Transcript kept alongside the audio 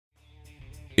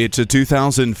It's a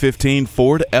 2015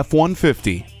 Ford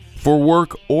F-150. For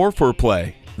work or for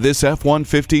play, this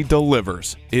F-150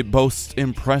 delivers. It boasts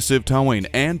impressive towing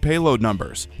and payload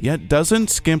numbers, yet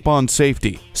doesn't skimp on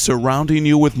safety, surrounding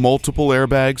you with multiple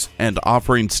airbags and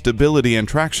offering stability and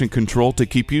traction control to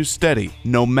keep you steady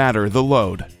no matter the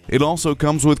load. It also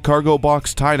comes with cargo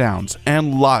box tie-downs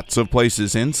and lots of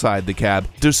places inside the cab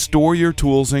to store your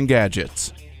tools and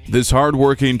gadgets. This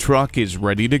hard-working truck is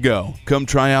ready to go. Come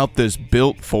try out this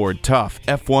built Ford Tough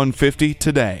F-150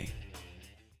 today.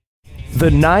 The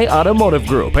Nye Automotive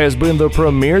Group has been the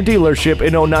premier dealership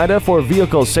in Oneida for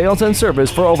vehicle sales and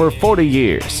service for over 40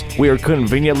 years. We are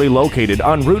conveniently located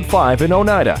on Route 5 in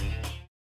Oneida.